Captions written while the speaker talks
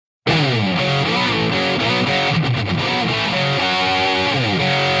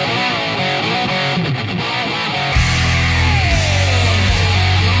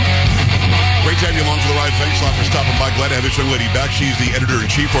a lot for stopping by. Glad to have this young lady back. She's the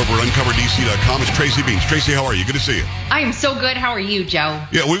editor-in-chief over at UncoverDC.com. It's Tracy Beanz. Tracy, how are you? Good to see you. I am so good. How are you, Joe?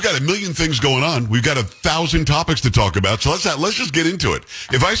 Yeah, we've got a million things going on. We've got 1,000 topics to talk about. So let's just get into it.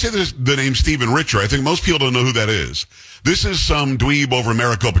 If I say the name Stephen Richer, I think most people don't know who that is. This is some dweeb over in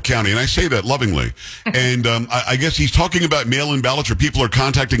Maricopa County, and I say that lovingly. And I guess he's talking about mail-in ballots, or people are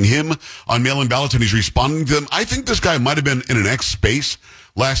contacting him on mail-in ballots, and he's responding to them. I think this guy might have been in an X space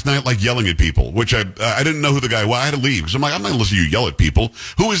last night, like yelling at people, which I didn't know who the guy was. I had to leave. So I'm like, I'm not going to listen to you yell at people.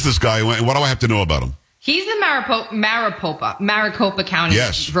 Who is this guy, and what do I have to know about him? He's the Maricopa County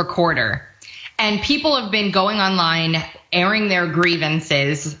recorder. And people have been going online, airing their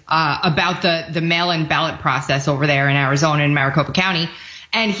grievances about the mail-in ballot process over there in Arizona in Maricopa County.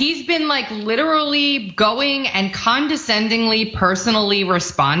 And he's been literally going and condescendingly, personally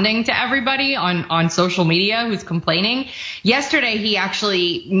responding to everybody on social media who's complaining. Yesterday, he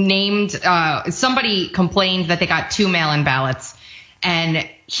actually named somebody complained that they got 2 mail-in ballots. And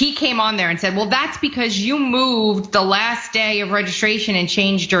he came on there and said, well, that's because you moved the last day of registration and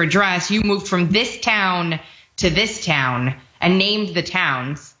changed your address. You moved from this town to this town and named the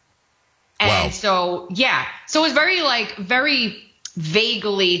towns. And wow. So it was very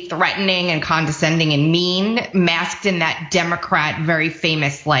vaguely threatening and condescending and mean, masked in that Democrat, very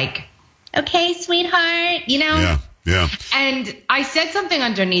famous, okay, sweetheart, Yeah. And I said something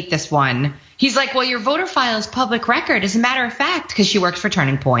underneath this one. He's like, well, your voter file is public record. As a matter of fact, because she works for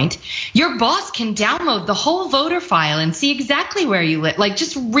Turning Point, your boss can download the whole voter file and see exactly where you live.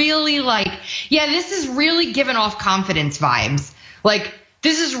 Just really this is really giving off confidence vibes.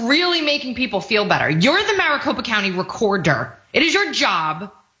 This is really making people feel better. You're the Maricopa County recorder. It is your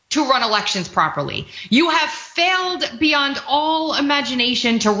job to run elections properly. You have failed beyond all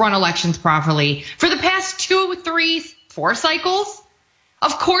imagination to run elections properly for the past 2, 3, 4 cycles.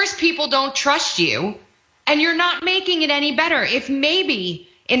 Of course, people don't trust you, and you're not making it any better. If maybe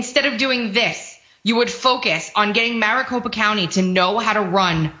instead of doing this, you would focus on getting Maricopa County to know how to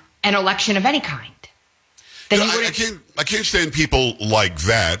run an election of any kind. I can't stand people like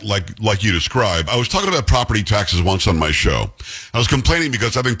that, like you describe. I was talking about property taxes once on my show. I was complaining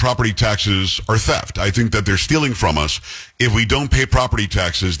because I think property taxes are theft. I think that they're stealing from us. If we don't pay property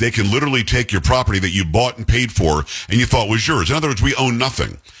taxes, they can literally take your property that you bought and paid for and you thought was yours. In other words, we own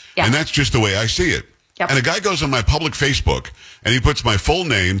nothing. Yeah. And that's just the way I see it. Yep. And a guy goes on my public Facebook and he puts my full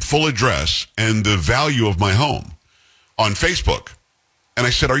name, full address, and the value of my home on Facebook. And I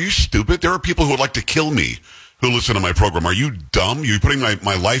said, are you stupid? There are people who would like to kill me who listen to my program. Are you dumb? You're putting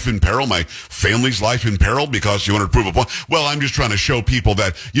my life in peril, my family's life in peril because you want to prove a point? Well, I'm just trying to show people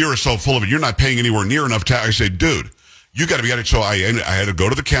that you're so full of it. You're not paying anywhere near enough tax. I say, dude, you got to be at it. So I had to go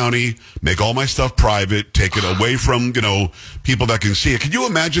to the county, make all my stuff private, take it away from, people that can see it. Can you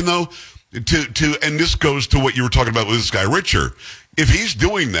imagine though, and this goes to what you were talking about with this guy, Richer. If he's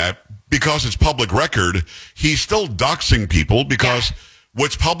doing that because it's public record, he's still doxing people because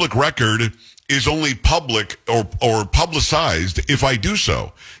what's public record is only public or publicized if I do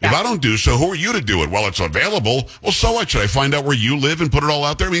so. Yeah. If I don't do so, who are you to do it? Well, it's available. Well, so what? Should I find out where you live and put it all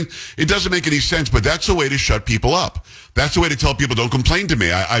out there? I mean, it doesn't make any sense, but that's a way to shut people up. That's the way to tell people, don't complain to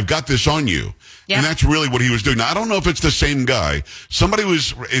me. I've got this on you. Yeah. And that's really what he was doing. Now, I don't know if it's the same guy.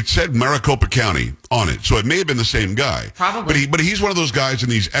 It said Maricopa County on it, so it may have been the same guy. Probably. But he's one of those guys in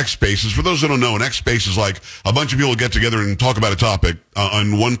these X spaces. For those that don't know, an X space is like a bunch of people get together and talk about a topic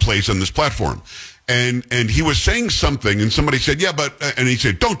on one place on this platform. And he was saying something, and somebody said, yeah, but, and he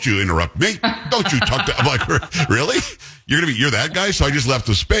said, don't you interrupt me. Don't you talk to, I'm like, really? You're that guy? So I just left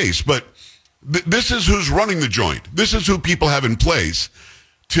the space. But this is who's running the joint. This is who people have in place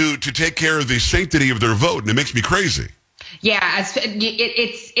to take care of the sanctity of their vote, and it makes me crazy. Yeah,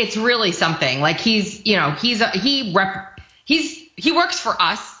 it's really something. He works for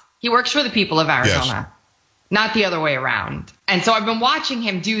us. He works for the people of Arizona, not the other way around. And so I've been watching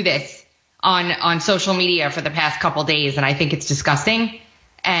him do this on social media for the past couple days, and I think it's disgusting.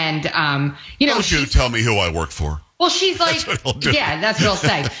 And don't you tell me who I work for. Well, she's like, that's what he'll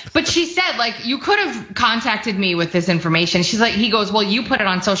say. But she said, you could have contacted me with this information. She's like, he goes, well, you put it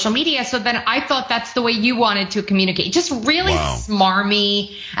on social media. So then I thought that's the way you wanted to communicate. Just really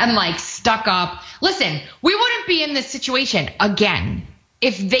smarmy and stuck up. Listen, we wouldn't be in this situation again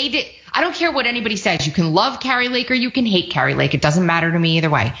if they did. I don't care what anybody says. You can love Kari Lake or you can hate Kari Lake. It doesn't matter to me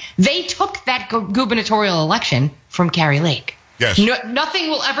either way. They took that gubernatorial election from Kari Lake. Yes. Nothing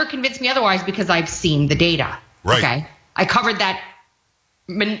will ever convince me otherwise because I've seen the data. Right. Okay. I covered that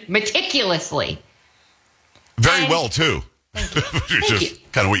meticulously. Very well, too. Which is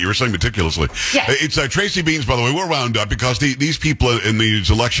kind of what you were saying meticulously. Yeah. It's Tracy Beanz, by the way. We're wound up because these people in these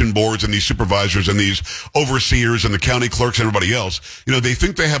election boards and these supervisors and these overseers and the county clerks and everybody else, they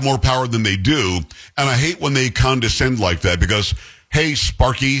think they have more power than they do. And I hate when they condescend like that because, hey,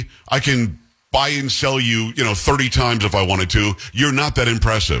 Sparky, I can buy and sell you, 30 times if I wanted to. You're not that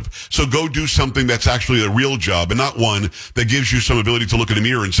impressive. So go do something that's actually a real job and not one that gives you some ability to look in the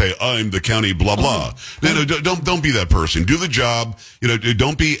mirror and say, I'm the county blah, blah. No, don't be that person. Do the job.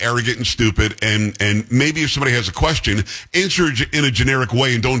 Don't be arrogant and stupid. And maybe if somebody has a question, answer in a generic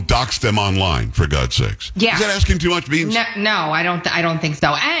way and don't dox them online, for God's sakes. Yeah. Is that asking too much, Beanz? No, I don't think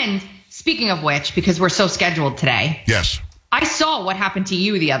so. And speaking of which, because we're so scheduled today. Yes. I saw what happened to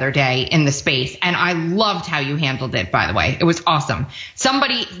you the other day in the space, and I loved how you handled it, by the way. It was awesome.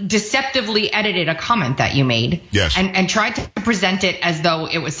 Somebody deceptively edited a comment that you made. Yes. And tried to present it as though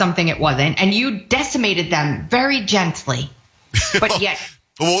it was something it wasn't, and you decimated them very gently. But yet...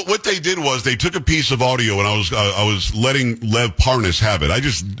 Well, what they did was they took a piece of audio, and I was letting Lev Parnas have it. I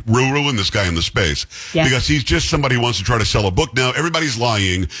just ruined this guy in the space because he's just somebody who wants to try to sell a book. Now everybody's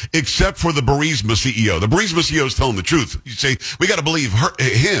lying except for the Burisma CEO. The Burisma CEO is telling the truth. You say we got to believe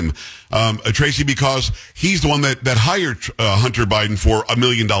him, Tracy, because he's the one that hired Hunter Biden for $1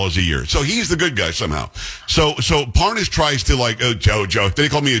 million a year. So he's the good guy somehow. So Parnas tries to Joe. They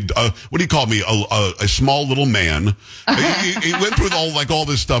call me what do you call me? A small little man. He went through all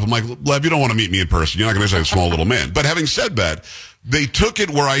this stuff. I'm like, Lev, you don't want to meet me in person. You're not going to say a small little man. But having said that, they took it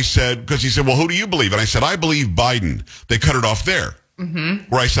where I said, because he said, well, who do you believe? And I said, I believe Biden. They cut it off there.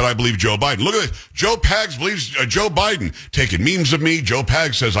 Where I said, I believe Joe Biden. Look at this. Joe Pags believes Joe Biden. Taking memes of me. Joe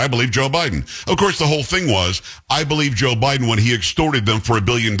Pags says, I believe Joe Biden. Of course, the whole thing was, I believe Joe Biden when he extorted them for $1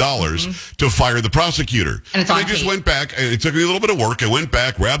 billion to fire the prosecutor. And I just went back, and it took me a little bit of work. I went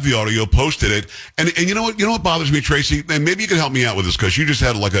back, grabbed the audio, posted it. And you know what bothers me, Tracy? And maybe you can help me out with this because you just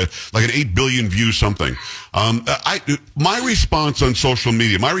had like an 8 billion view something. My response on social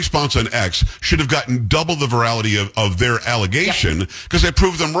media, my response on X should have gotten double the virality of their allegation. Because I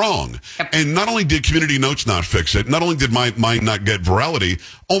proved them wrong. And not only did Community Notes not fix it, not only did mine not get virality,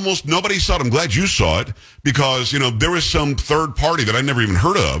 almost nobody saw it. I'm glad you saw it because, there was some third party that I never even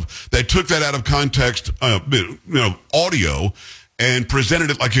heard of that took that out of context, audio and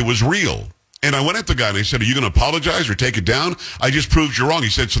presented it like it was real. And I went at the guy and I said, are you going to apologize or take it down? I just proved you're wrong. He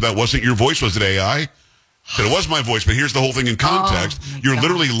said, so that wasn't your voice, was it AI? Said it was my voice, but here's the whole thing in context. You're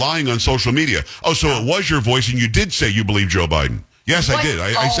literally lying on social media. Oh, so it was your voice and you did say you believe Joe Biden. Yes, I did.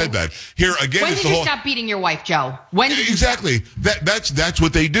 I said that. Here again, when did you stop beating your wife, Joe? When did exactly? That's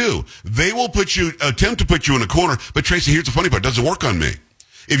what they do. They will attempt to put you in a corner. But Tracy, here's the funny part: it doesn't work on me.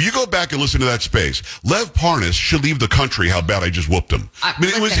 If you go back and listen to that space, Lev Parnas should leave the country. How bad I just whooped him. I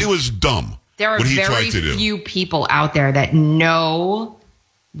mean, it was dumb. There are very few people out there that know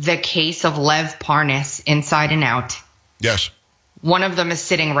the case of Lev Parnas inside and out. Yes. One of them is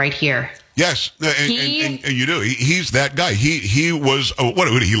sitting right here. Yes, and you do. He's that guy. He was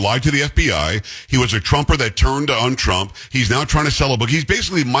he lied to the FBI. He was a Trumper that turned on Trump. He's now trying to sell a book. He's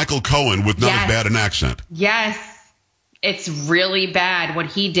basically Michael Cohen with not as bad an accent. Yes, it's really bad what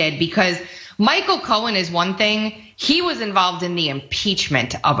he did because Michael Cohen is one thing. He was involved in the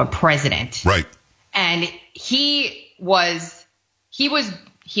impeachment of a president, right? And he was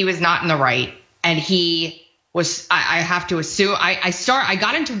not in the right, and he was, I have to assume, I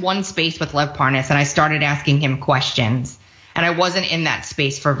got into one space with Lev Parnas and I started asking him questions and I wasn't in that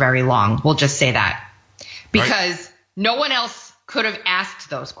space for very long. We'll just say that because no one else could have asked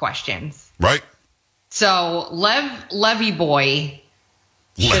those questions. Right. So Levy boy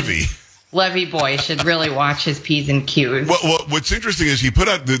should really watch his P's and Q's. Well, what's interesting is he put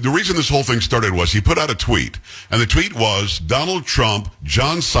out, the reason this whole thing started was he put out a tweet. And the tweet was Donald Trump,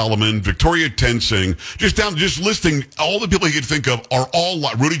 John Solomon, Victoria Tensing, just listing all the people he could think of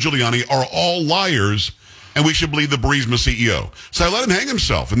Rudy Giuliani are all liars. And we should believe the Burisma CEO. So I let him hang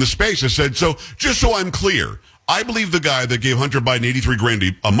himself in the space. I said, so just so I'm clear, I believe the guy that gave Hunter Biden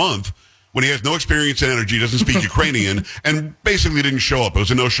 $83,000 a month when he has no experience and energy, doesn't speak Ukrainian, and basically didn't show up. It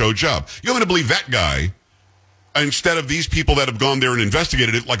was a no-show job. You want me to believe that guy instead of these people that have gone there and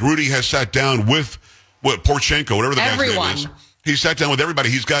investigated it, like Rudy has sat down with Poroshenko, whatever the guy's name is. He sat down with everybody.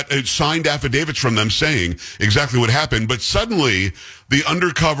 He's got signed affidavits from them saying exactly what happened. But suddenly, the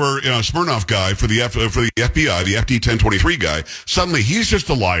undercover Smirnoff guy for the FBI, the FD 1023 guy, suddenly he's just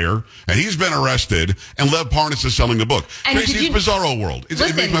a liar, and he's been arrested, and Lev Parnas is selling the book. And Tracy, it's bizarro world. It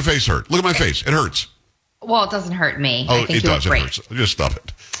makes my face hurt. Look at my face. It hurts. Well, it doesn't hurt me. Oh, it does. It hurts. Just stop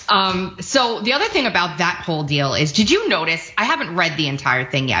it. So the other thing about that whole deal is, did you notice, I haven't read the entire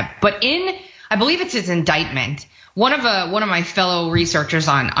thing yet, but I believe it's his indictment, One of my fellow researchers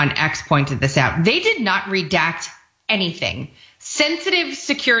on X pointed this out. They did not redact anything. Sensitive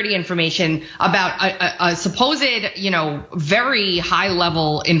security information about a supposed, very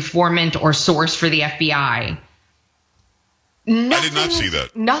high-level informant or source for the FBI. Nothing, I did not see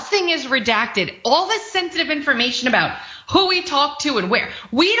that. Nothing is redacted. All this sensitive information about who we talked to and where.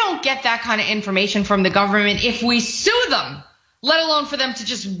 We don't get that kind of information from the government if we sue them, let alone for them to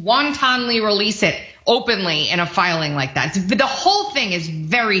just wantonly release it openly in a filing like that. The whole thing is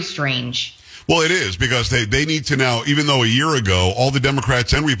very strange. Well, it is, because they need to now, even though a year ago, all the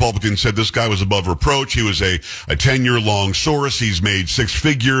Democrats and Republicans said this guy was above reproach. He was a 10-year-long source. He's made six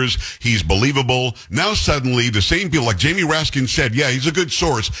figures. He's believable. Now suddenly the same people, like Jamie Raskin said, yeah, he's a good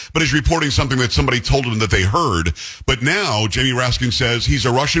source, but he's reporting something that somebody told him that they heard. But now Jamie Raskin says he's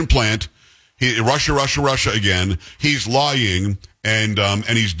a Russian plant. Russia again. He's lying. And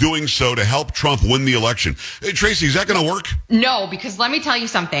he's doing so to help Trump win the election. Hey, Tracy, is that going to work? No, because let me tell you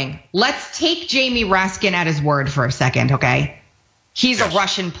something. Let's take Jamie Raskin at his word for a second, okay? He's a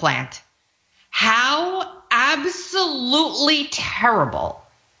Russian plant. How absolutely terrible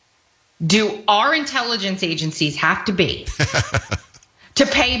do our intelligence agencies have to be to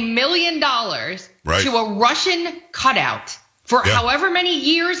pay $1 million to a Russian cutout for however many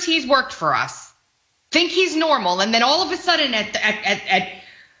years he's worked for us? Think he's normal, and then all of a sudden at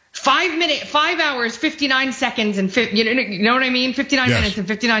 5 hours, 59 seconds, and you know what I mean? 59 minutes and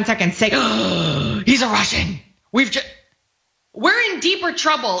 59 seconds, say, oh, he's a Russian. We're in deeper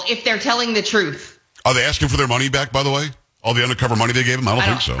trouble if they're telling the truth. Are they asking for their money back, by the way? All the undercover money they gave him? I don't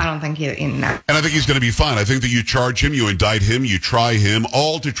think so. I don't think no. And I think he's going to be fine. I think that you charge him, you indict him, you try him,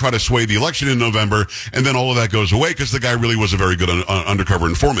 all to try to sway the election in November, and then all of that goes away because the guy really was a very good undercover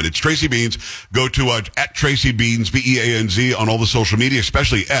informant. It's Tracy Beanz. Go to at Tracy Beanz, Beanz, on all the social media,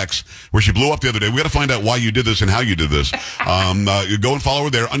 especially X, where she blew up the other day. We got to find out why you did this and how you did this. Go and follow her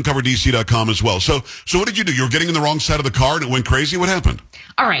there, uncoverdc.com as well. So what did you do? You were getting in the wrong side of the car and it went crazy? What happened?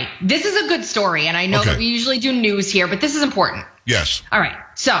 All right. This is a good story, and I know that we usually do news here, but this is important. Yes. All right.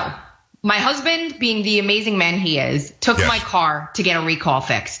 So my husband, being the amazing man he is, took my car to get a recall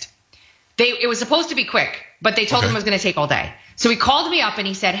fixed. It was supposed to be quick, but they told him it was going to take all day. So he called me up and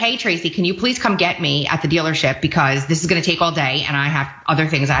he said, hey, Tracy, can you please come get me at the dealership because this is going to take all day and I have other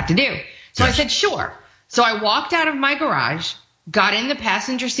things I have to do. So I said, sure. So I walked out of my garage, got in the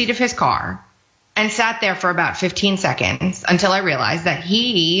passenger seat of his car, and sat there for about 15 seconds until I realized that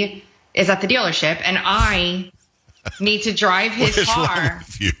he is at the dealership and I need to drive his car. What is wrong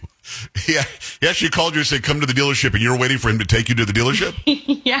with you? Yeah, he actually called you and said, come to the dealership, and you're waiting for him to take you to the dealership?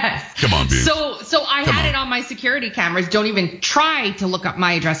 Yes. Come on, Beanz. So I had it on my security cameras. Don't even try to look up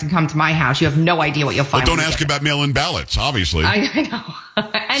my address and come to my house. You have no idea what you'll find. Well, don't ask about mail-in ballots, obviously. I know.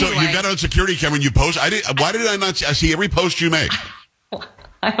 Anyway. So you got it on security camera and you post. Why did I not see every post you make?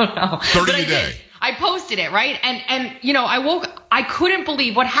 I don't know. 30 a day. I posted it, right? And I couldn't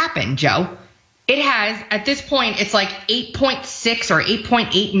believe what happened, Joe. It has, at this point, it's like 8.6 or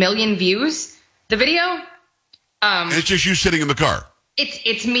 8.8 million views, the video. And it's just you sitting in the car.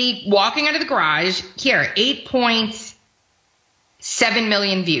 It's me walking out of the garage. Here, 8.7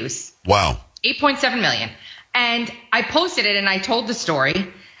 million views. Wow. 8.7 million. And I posted it and I told the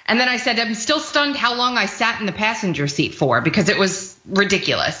story. And then I said, I'm still stunned how long I sat in the passenger seat for because it was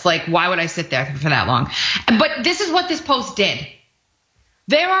ridiculous. Like, why would I sit there for that long? But this is what this post did.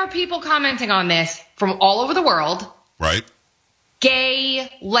 There are people commenting on this from all over the world. Right. Gay,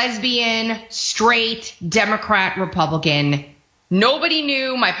 lesbian, straight, Democrat, Republican. Nobody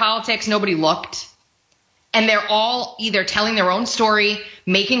knew my politics. Nobody looked. And they're all either telling their own story,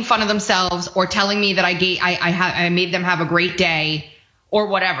 making fun of themselves, or telling me that I made them have a great day. Or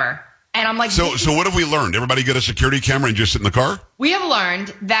whatever. And I'm like, so what have we learned? Everybody get a security camera and just sit in the car? We have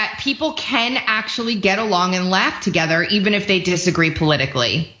learned that people can actually get along and laugh together, even if they disagree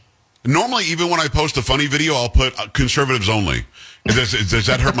politically. Normally, even when I post a funny video, I'll put conservatives only. Does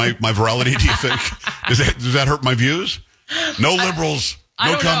that hurt my virality, do you think? Does that hurt my views? No liberals,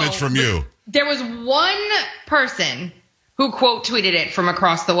 no comments from you. There was one person who quote tweeted it from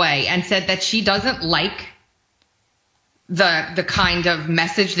across the way and said that she doesn't like the kind of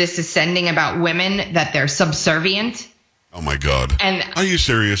message this is sending about women, that they're subservient. Oh my God. And are you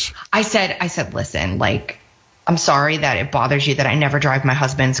serious? I said, listen, like, I'm sorry that it bothers you that I never drive my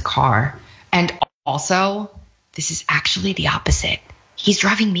husband's car. And also, this is actually the opposite. He's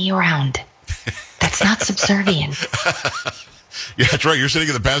driving me around. That's not subservient. Yeah, that's right. You're sitting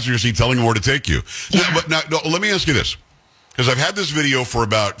in the passenger seat telling him where to take you. Yeah. But now, let me ask you this, because I've had this video for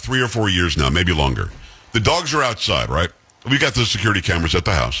about 3 or 4 years now, maybe longer. The dogs are outside, right? We got the security cameras at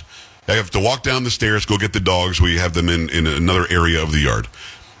the house. I have to walk down the stairs, go get the dogs. We have them in another area of the yard.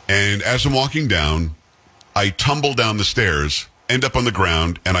 And as I'm walking down, I tumble down the stairs, end up on the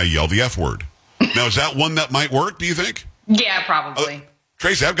ground, and I yell the F word. Now, is that one that might work, do you think? Yeah, probably.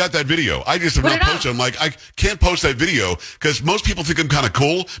 Tracy, I've got that video. I just have not posted it. I'm like, I can't post that video because most people think I'm kind of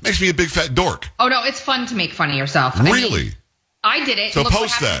cool. Makes me a big fat dork. Oh, no, it's fun to make fun of yourself. Really? I did it. So Look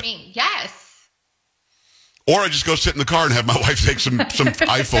post what that. To me. Yes. Or I just go sit in the car and have my wife take some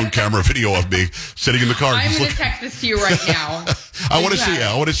iPhone camera video of me sitting in the car. I'm going to text this to you right now. I want to see.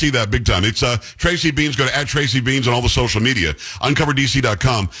 I want to see that big time. It's Tracy Beanz. Go to @TracyBeanz on all the social media.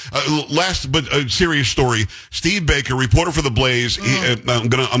 UncoverDC.com. Last but serious story. Steve Baker, reporter for the Blaze. I'm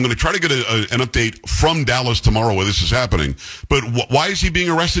gonna try to get an update from Dallas tomorrow where this is happening. But why is he being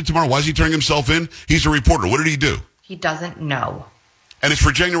arrested tomorrow? Why is he turning himself in? He's a reporter. What did he do? He doesn't know. And it's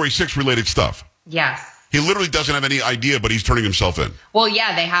for January 6th related stuff. Yes. He literally doesn't have any idea, but he's turning himself in. Well,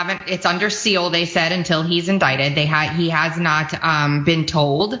 yeah, they haven't. It's under seal, they said, until he's indicted. He has not been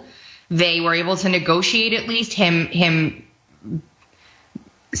told. They were able to negotiate at least him.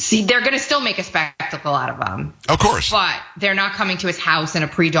 See, they're going to still make a spectacle out of him. Of course. But they're not coming to his house in a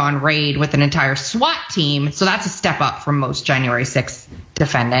pre-dawn raid with an entire SWAT team. So that's a step up from most January 6th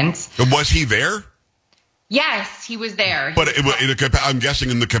defendants. Was he there? Yes, he was there. But I'm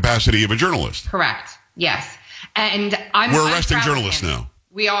guessing in the capacity of a journalist. Correct. Yes. And we're arresting journalists now.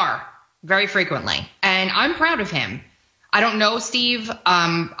 We are, very frequently. And I'm proud of him. I don't know, Steve.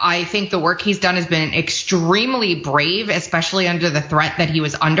 I think the work he's done has been extremely brave, especially under the threat that he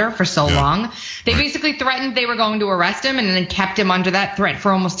was under for so long. They basically threatened they were going to arrest him and then kept him under that threat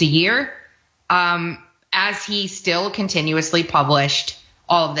for almost a year, as he still continuously published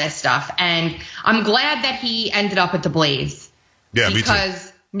all of this stuff. And I'm glad that he ended up at the Blaze. Yeah, me too. Because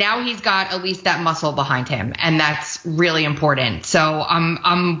now he's got at least that muscle behind him, and that's really important. So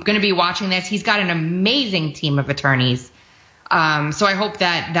I'm going to be watching this. He's got an amazing team of attorneys. So I hope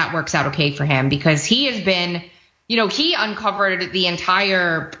that works out okay for him, because he has been, he uncovered the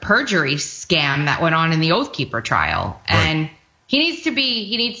entire perjury scam that went on in the Oath Keeper trial. And he needs to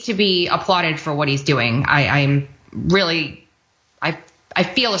be applauded for what he's doing. I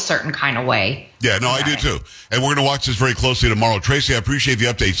feel a certain kind of way. Yeah, no, I do too. And we're going to watch this very closely tomorrow. Tracy, I appreciate the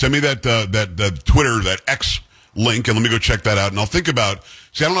update. Send me that Twitter, that X link, and let me go check that out. And I'll think about,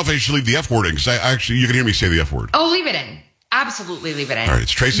 I don't know if I should leave the F word in, because you can hear me say the F word. Oh, leave it in. Absolutely leave it in. All right,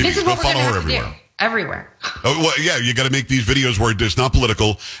 it's Tracy. This is what we're going to have to do. Everywhere. Oh, well, yeah, you got to make these videos where it's not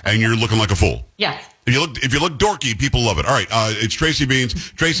political and you're looking like a fool. Yes. If you look dorky, people love it. All right, it's Tracy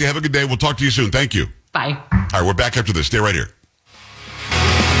Beanz. Tracy, have a good day. We'll talk to you soon. Thank you. Bye. All right, we're back after this. Stay right here.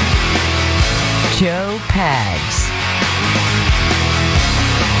 Joe Pags.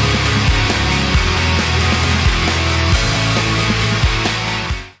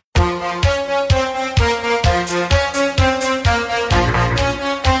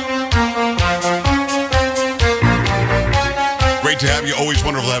 Great to have you. Always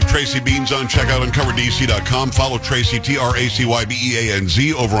wonderful to have Tracy Beanz on. Check out UncoverDC.com. Follow Tracy,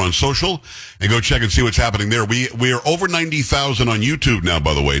 TracyBeanz, over on social. And go check and see what's happening there. We are over 90,000 on YouTube now,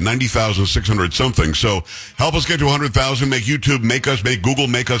 by the way. 90,600 something. So help us get to 100,000. Make YouTube, make Google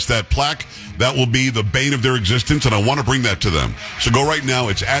make us that plaque. That will be the bane of their existence, and I want to bring that to them. So go right now.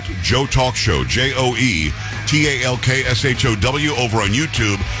 It's at Joe Talk Show, JoeTalkshow over on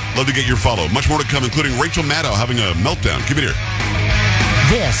YouTube. Love to get your follow. Much more to come, including Rachel Maddow having a meltdown. Keep it here.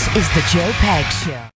 This is the Joe Pags Show.